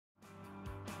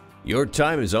Your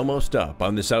time is almost up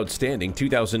on this outstanding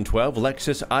 2012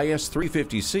 Lexus IS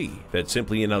 350C that's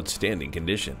simply in outstanding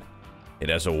condition. It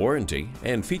has a warranty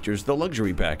and features the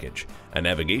luxury package, a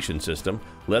navigation system,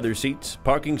 leather seats,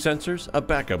 parking sensors, a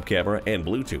backup camera, and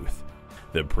Bluetooth.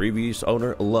 The previous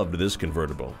owner loved this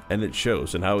convertible, and it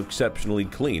shows in how exceptionally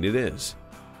clean it is.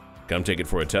 Come take it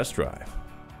for a test drive.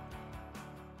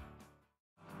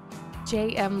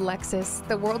 JM Lexus,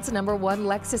 the world's #1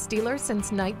 Lexus dealer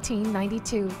since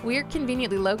 1992. We're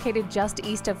conveniently located just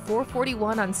east of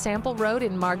 441 on Sample Road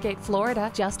in Margate,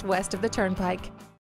 Florida, just west of the Turnpike.